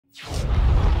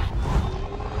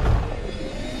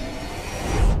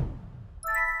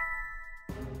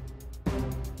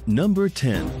Number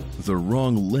 10. The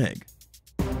wrong leg.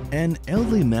 An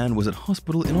elderly man was at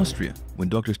hospital in Austria when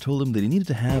doctors told him that he needed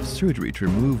to have surgery to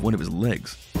remove one of his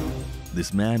legs.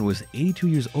 This man was 82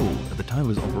 years old at the time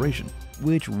of his operation,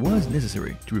 which was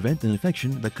necessary to prevent an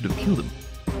infection that could have killed him.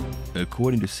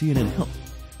 According to CNN Health,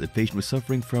 the patient was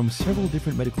suffering from several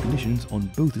different medical conditions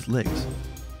on both his legs.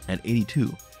 At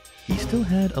 82, he still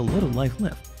had a lot of life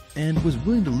left and was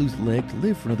willing to lose the leg to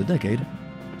live for another decade,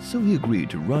 so he agreed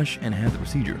to rush and have the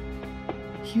procedure.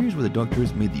 Here's where the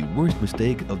doctors made the worst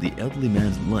mistake of the elderly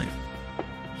man's life.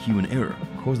 Human error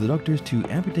caused the doctors to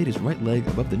amputate his right leg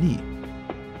above the knee.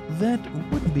 That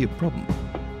wouldn't be a problem,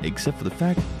 except for the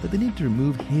fact that they needed to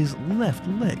remove his left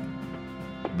leg.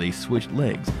 They switched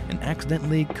legs and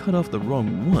accidentally cut off the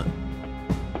wrong one.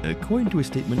 According to a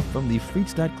statement from the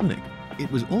Friedstadt Clinic,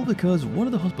 it was all because one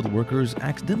of the hospital workers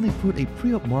accidentally put a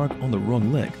pre-op mark on the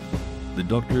wrong leg. The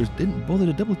doctors didn't bother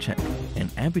to double check and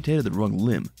amputated the wrong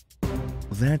limb.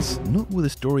 That's not where the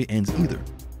story ends either.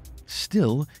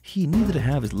 Still, he needed to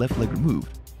have his left leg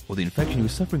removed, or the infection he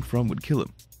was suffering from would kill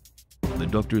him. The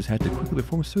doctors had to quickly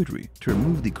perform surgery to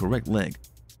remove the correct leg.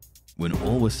 When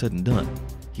all was said and done,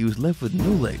 he was left with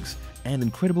no legs and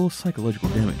incredible psychological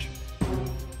damage.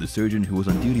 The surgeon who was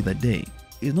on duty that day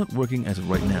is not working as of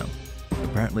right now,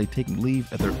 apparently taking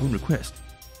leave at their own request.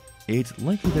 It's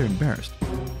likely they're embarrassed,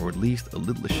 or at least a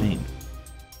little ashamed.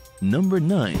 Number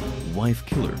 9. Wife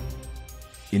killer.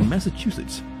 In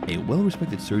Massachusetts, a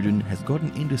well-respected surgeon has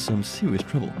gotten into some serious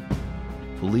trouble.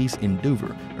 Police in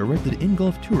Dover arrested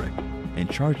Ingolf Turek and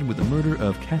charged him with the murder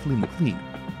of Kathleen McLean.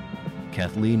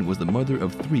 Kathleen was the mother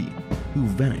of 3 who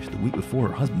vanished the week before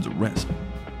her husband's arrest.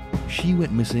 She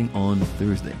went missing on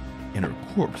Thursday, and her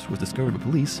corpse was discovered by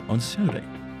police on Saturday.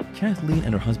 Kathleen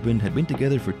and her husband had been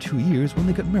together for 2 years when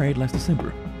they got married last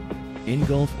December.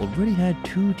 Ingolf already had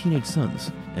 2 teenage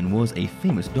sons and was a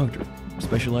famous doctor,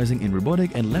 specializing in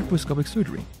robotic and laparoscopic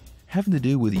surgery, having to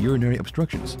do with urinary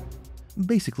obstructions.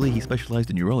 Basically, he specialized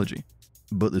in urology.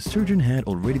 But the surgeon had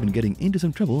already been getting into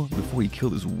some trouble before he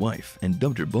killed his wife and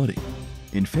dumped her body.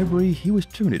 In February, he was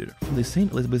terminated from the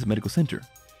St. Elizabeth's Medical Center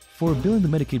for billing the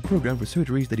Medicaid program for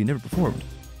surgeries that he never performed.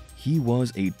 He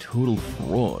was a total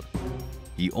fraud.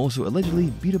 He also allegedly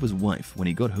beat up his wife when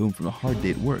he got home from a hard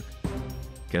day at work.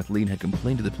 Kathleen had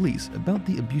complained to the police about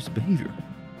the abusive behavior,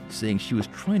 saying she was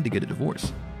trying to get a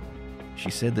divorce.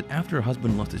 She said that after her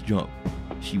husband lost his job,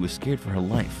 she was scared for her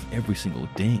life every single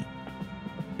day.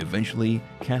 Eventually,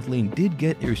 Kathleen did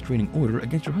get a restraining order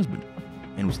against her husband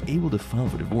and was able to file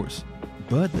for divorce.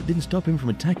 But that didn't stop him from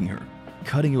attacking her,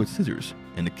 cutting her with scissors,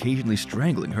 and occasionally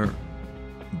strangling her.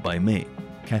 By May,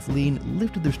 Kathleen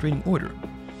lifted the restraining order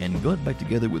and got back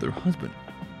together with her husband.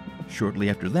 Shortly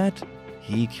after that,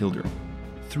 he killed her,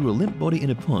 threw a limp body in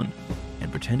a pond,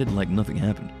 and pretended like nothing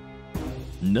happened.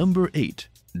 Number 8.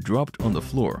 Dropped on the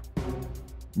floor.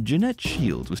 Jeanette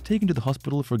Shields was taken to the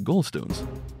hospital for gallstones.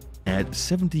 At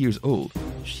 70 years old,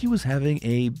 she was having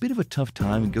a bit of a tough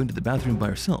time going to the bathroom by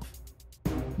herself.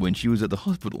 When she was at the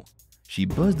hospital, she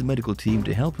buzzed the medical team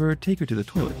to help her take her to the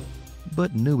toilet,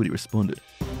 but nobody responded.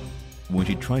 When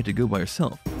she tried to go by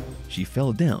herself, she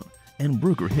fell down and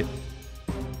broke her hip.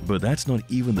 But that's not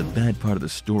even the bad part of the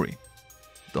story.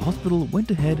 The hospital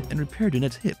went ahead and repaired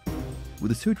Jeanette's hip, with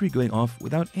the surgery going off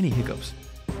without any hiccups.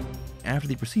 After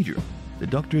the procedure, the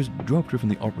doctors dropped her from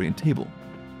the operating table.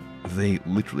 They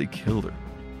literally killed her.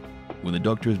 When the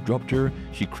doctors dropped her,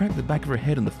 she cracked the back of her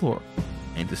head on the floor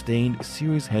and sustained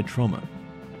serious head trauma.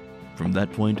 From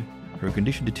that point, her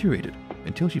condition deteriorated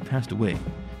until she passed away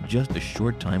just a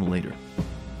short time later.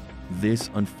 This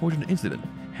unfortunate incident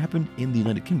happened in the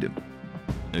United Kingdom.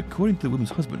 According to the woman's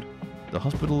husband, the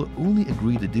hospital only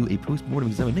agreed to do a post-mortem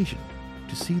examination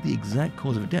to see the exact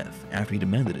cause of death after he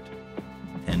demanded it.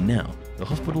 And now, the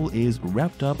hospital is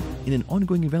wrapped up in an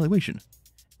ongoing evaluation,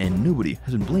 and nobody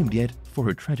has been blamed yet for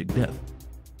her tragic death.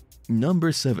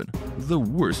 Number 7. The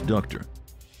worst doctor.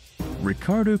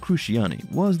 Riccardo Cruciani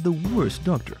was the worst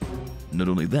doctor. Not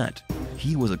only that,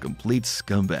 he was a complete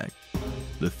scumbag.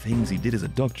 The things he did as a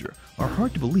doctor are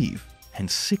hard to believe and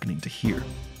sickening to hear.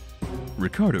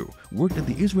 Riccardo worked at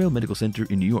the Israel Medical Center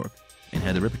in New York and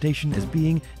had a reputation as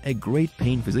being a great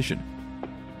pain physician.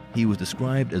 He was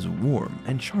described as warm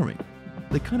and charming,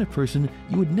 the kind of person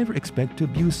you would never expect to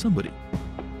abuse somebody.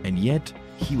 And yet,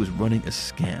 he was running a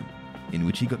scam in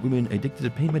which he got women addicted to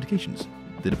pain medications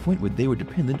to the point where they were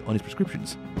dependent on his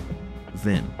prescriptions.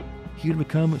 Then, he would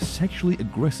become sexually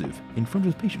aggressive in front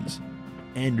of his patients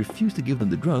and refused to give them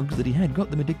the drugs that he had got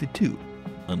them addicted to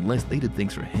unless they did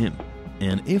things for him.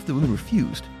 And if the women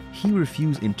refused, he would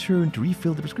refuse in turn to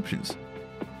refill the prescriptions.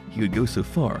 He would go so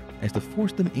far as to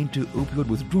force them into opioid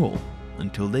withdrawal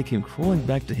until they came crawling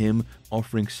back to him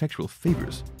offering sexual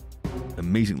favors.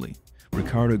 Amazingly,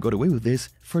 Ricardo got away with this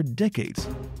for decades.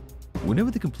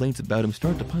 Whenever the complaints about him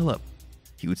started to pile up,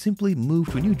 he would simply move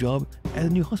to a new job at a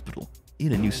new hospital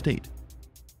in a new state.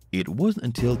 It wasn't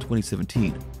until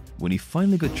 2017 when he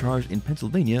finally got charged in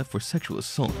Pennsylvania for sexual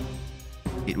assault.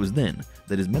 It was then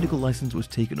that his medical license was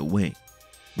taken away,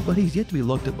 but he's yet to be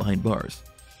locked up behind bars.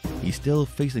 He's still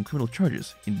facing criminal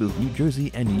charges in both New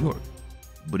Jersey and New York,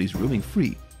 but he's roaming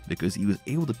free because he was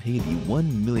able to pay the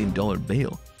 $1 million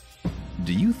bail.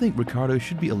 Do you think Ricardo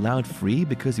should be allowed free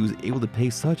because he was able to pay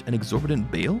such an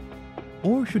exorbitant bail?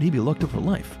 Or should he be locked up for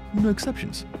life? No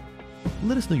exceptions.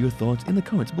 Let us know your thoughts in the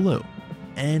comments below.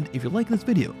 And if you're liking this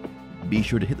video, be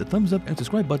sure to hit the thumbs up and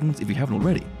subscribe buttons if you haven't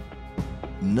already.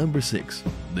 Number 6.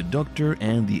 The Doctor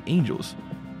and the Angels.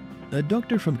 A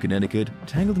doctor from Connecticut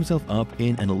tangled himself up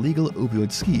in an illegal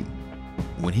opioid scheme.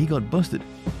 When he got busted,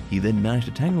 he then managed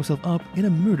to tangle himself up in a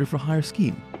murder-for-hire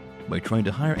scheme by trying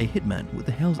to hire a hitman with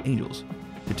the Hells Angels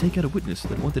to take out a witness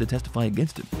that wanted to testify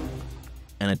against him.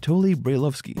 Anatoly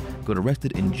Brailovsky got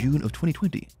arrested in June of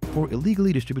 2020 for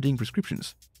illegally distributing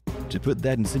prescriptions. To put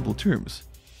that in simple terms,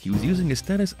 he was using his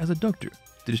status as a doctor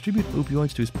to distribute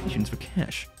opioids to his patients for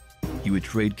cash. He would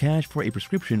trade cash for a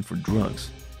prescription for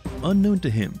drugs. Unknown to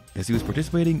him, as he was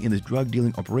participating in this drug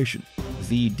dealing operation,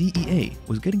 the DEA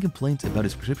was getting complaints about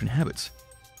his prescription habits.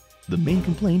 The main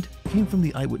complaint came from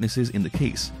the eyewitnesses in the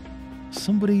case,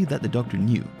 somebody that the doctor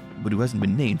knew, but who hasn't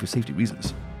been named for safety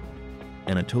reasons.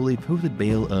 Anatoly posted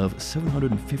bail of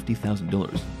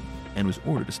 $750,000 and was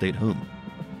ordered to stay at home.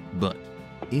 But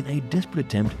in a desperate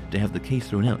attempt to have the case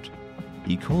thrown out,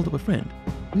 he called up a friend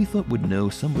who he thought would know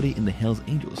somebody in the Hells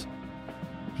Angels.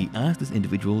 He asked this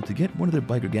individual to get one of their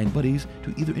biker gang buddies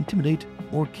to either intimidate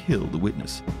or kill the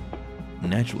witness.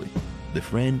 Naturally, the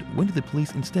friend went to the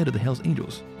police instead of the Hells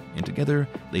Angels, and together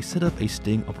they set up a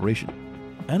sting operation.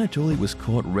 Anatoly was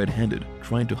caught red-handed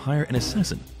trying to hire an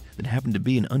assassin that happened to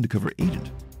be an undercover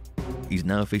agent. He's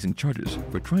now facing charges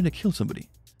for trying to kill somebody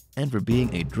and for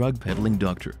being a drug-peddling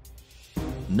doctor.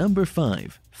 Number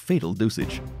 5. Fatal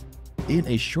dosage. In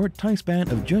a short time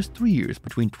span of just 3 years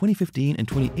between 2015 and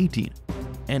 2018,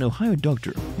 an Ohio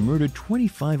doctor murdered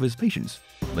 25 of his patients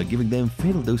by giving them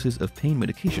fatal doses of pain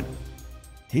medication.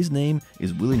 His name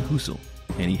is William Husel,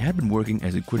 and he had been working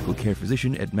as a critical care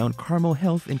physician at Mount Carmel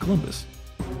Health in Columbus.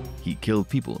 He killed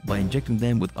people by injecting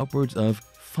them with upwards of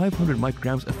 500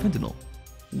 micrograms of fentanyl,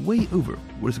 way over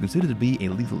what is considered to be a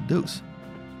lethal dose.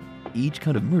 Each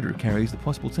count of murder carries the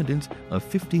possible sentence of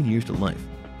 15 years to life.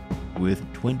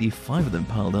 With 25 of them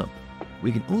piled up,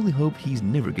 we can only hope he's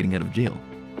never getting out of jail.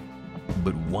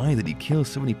 But why did he kill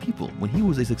so many people when he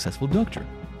was a successful doctor?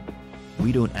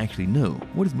 We don't actually know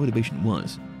what his motivation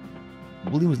was.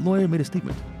 William's lawyer made a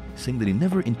statement saying that he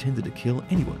never intended to kill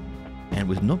anyone and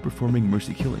was not performing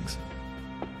mercy killings.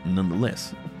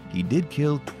 Nonetheless, he did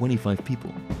kill 25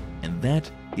 people, and that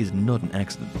is not an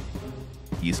accident.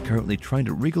 He is currently trying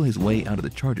to wriggle his way out of the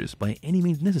charges by any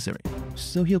means necessary,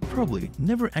 so he'll probably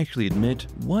never actually admit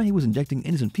why he was injecting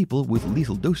innocent people with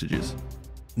lethal dosages.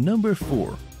 Number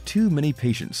 4. Too many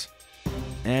patients.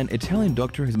 An Italian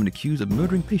doctor has been accused of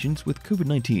murdering patients with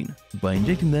COVID-19 by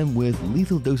injecting them with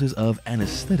lethal doses of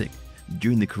anesthetic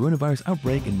during the coronavirus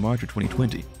outbreak in March of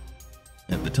 2020.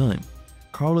 At the time,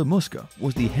 Carlo Mosca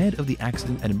was the head of the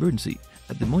accident and emergency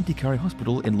at the Monte Cari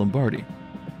Hospital in Lombardy.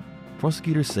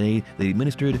 Prosecutors say they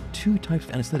administered 2 types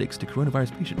of anesthetics to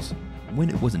coronavirus patients when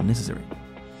it wasn't necessary.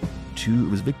 2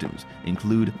 of his victims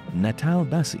include Natale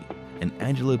Bassi and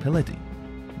Angelo Pelletti,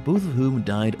 both of whom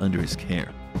died under his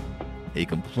care. A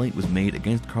complaint was made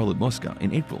against Carlo Mosca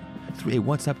in April through a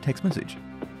WhatsApp text message,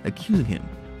 accusing him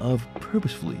of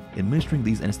purposefully administering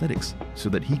these anesthetics so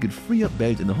that he could free up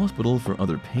beds in the hospital for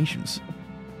other patients.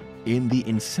 In the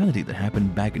insanity that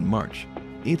happened back in March,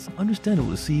 it's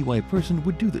understandable to see why a person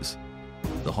would do this.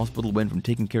 The hospital went from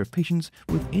taking care of patients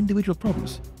with individual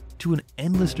problems to an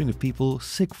endless string of people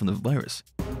sick from the virus.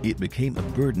 It became a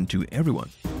burden to everyone,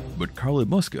 but Carlo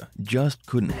Mosca just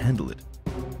couldn't handle it.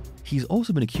 He's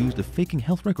also been accused of faking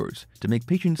health records to make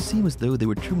patients seem as though they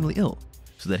were terminally ill,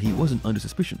 so that he wasn't under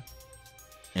suspicion.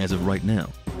 As of right now,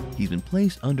 he's been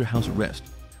placed under house arrest,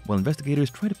 while investigators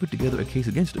try to put together a case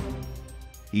against him.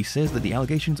 He says that the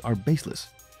allegations are baseless,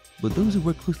 but those who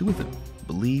work closely with him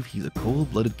believe he's a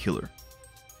cold-blooded killer.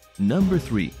 Number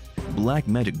 3. Black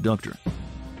Magic Doctor.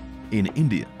 In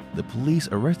India, the police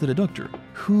arrested a doctor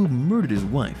who murdered his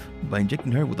wife by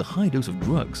injecting her with a high dose of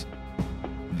drugs.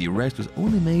 The arrest was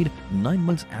only made 9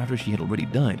 months after she had already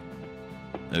died.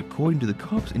 According to the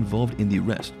cops involved in the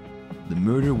arrest, the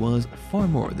murder was far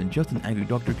more than just an angry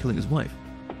doctor killing his wife.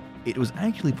 It was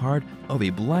actually part of a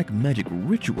black magic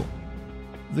ritual.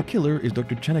 The killer is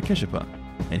Dr. Chanakeshapa,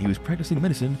 and he was practicing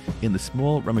medicine in the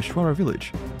small Rameshwara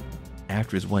village.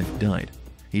 After his wife died,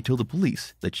 he told the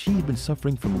police that she had been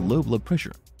suffering from low blood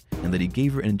pressure and that he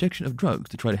gave her an injection of drugs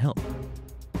to try to help.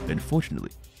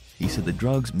 Unfortunately, he said the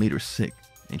drugs made her sick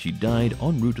and she died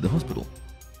en route to the hospital.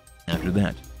 After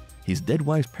that, his dead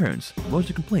wife's parents lodged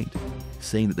a complaint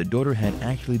saying that the daughter had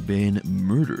actually been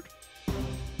murdered.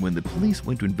 When the police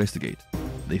went to investigate,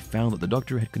 they found that the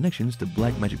doctor had connections to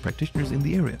black magic practitioners in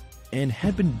the area and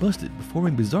had been busted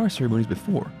performing bizarre ceremonies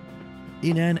before.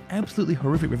 In an absolutely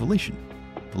horrific revelation,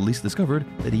 police discovered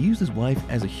that he used his wife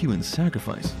as a human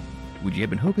sacrifice, which he had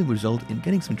been hoping would result in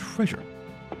getting some treasure.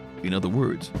 In other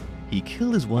words, he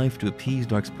killed his wife to appease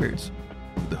dark spirits,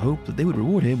 with the hope that they would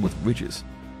reward him with riches.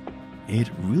 It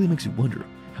really makes you wonder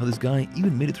how this guy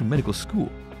even made it through medical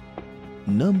school.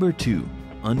 Number 2.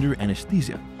 Under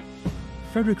anesthesia.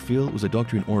 Frederick Field was a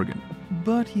doctor in Oregon,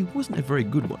 but he wasn't a very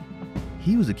good one.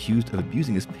 He was accused of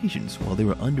abusing his patients while they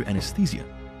were under anesthesia.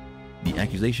 The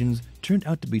accusations turned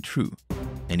out to be true,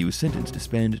 and he was sentenced to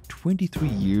spend 23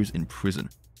 years in prison.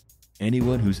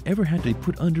 Anyone who's ever had to be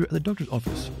put under at the doctor's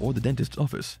office or the dentist's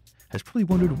office has probably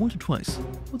wondered once or twice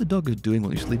what the dog is doing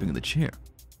while you're sleeping in the chair.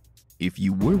 If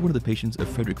you were one of the patients of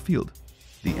Frederick Field,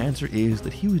 the answer is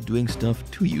that he was doing stuff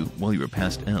to you while you were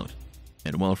passed out.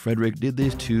 And while Frederick did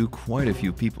this to quite a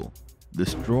few people, the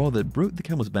straw that broke the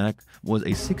camel's back was a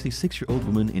 66-year-old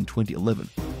woman in 2011.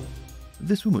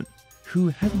 This woman, who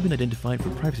hasn't been identified for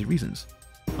privacy reasons,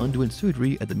 underwent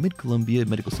surgery at the Mid-Columbia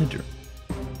Medical Center.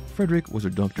 Frederick was her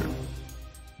doctor.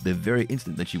 The very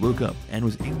instant that she woke up and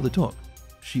was able to talk,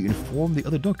 she informed the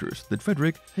other doctors that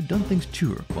Frederick had done things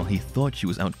to her while he thought she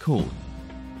was out cold.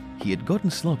 He had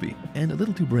gotten sloppy and a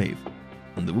little too brave,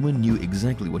 and the woman knew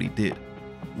exactly what he did.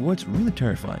 What's really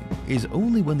terrifying is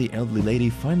only when the elderly lady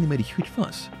finally made a huge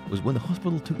fuss was when the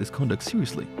hospital took this conduct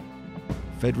seriously.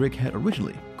 Frederick had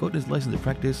originally gotten his license to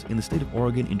practice in the state of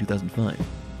Oregon in 2005,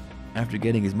 after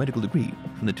getting his medical degree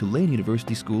from the Tulane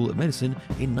University School of Medicine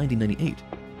in 1998.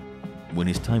 When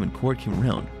his time in court came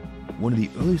around, one of the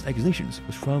earliest accusations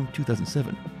was from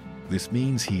 2007. This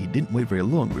means he didn't wait very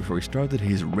long before he started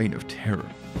his reign of terror.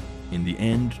 In the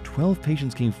end, 12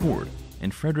 patients came forward,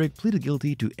 and Frederick pleaded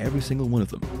guilty to every single one of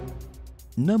them.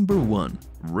 Number 1.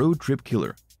 Road Trip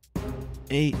Killer.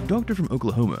 A doctor from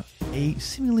Oklahoma, a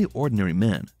seemingly ordinary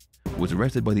man, was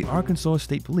arrested by the Arkansas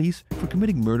State Police for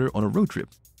committing murder on a road trip.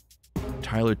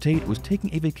 Tyler Tate was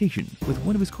taking a vacation with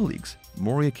one of his colleagues,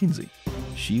 Moria Kinsey.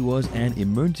 She was an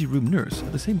emergency room nurse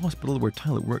at the same hospital where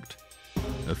Tyler worked.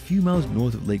 A few miles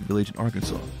north of Lake Village in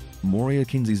Arkansas, Moria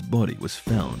Kinsey's body was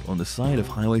found on the side of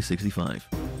Highway 65.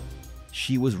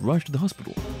 She was rushed to the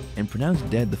hospital and pronounced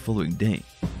dead the following day.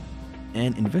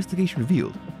 An investigation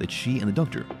revealed that she and the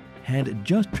doctor had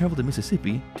just traveled to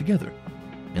Mississippi together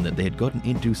and that they had gotten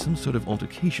into some sort of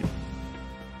altercation.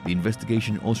 The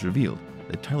investigation also revealed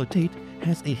that Tyler Tate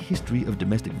has a history of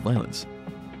domestic violence.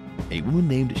 A woman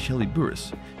named Shelby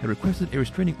Burris had requested a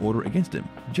restraining order against him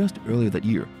just earlier that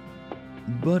year.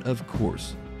 But of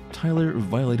course, Tyler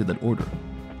violated that order,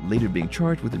 later being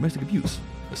charged with domestic abuse,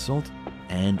 assault,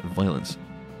 and violence.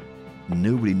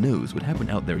 Nobody knows what happened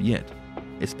out there yet,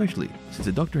 especially since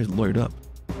the doctor has lawyered up.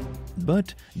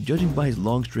 But judging by his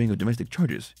long string of domestic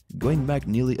charges going back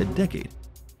nearly a decade,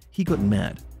 he got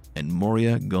mad and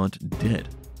Moria got dead.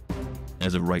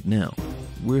 As of right now,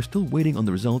 we're still waiting on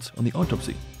the results on the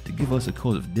autopsy to give us a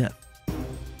cause of death.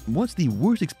 What's the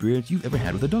worst experience you've ever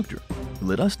had with a doctor?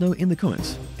 Let us know in the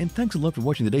comments, and thanks a lot for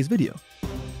watching today's video.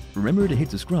 Remember to hit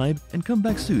subscribe and come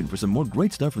back soon for some more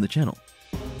great stuff from the channel.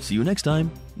 See you next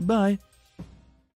time. Bye.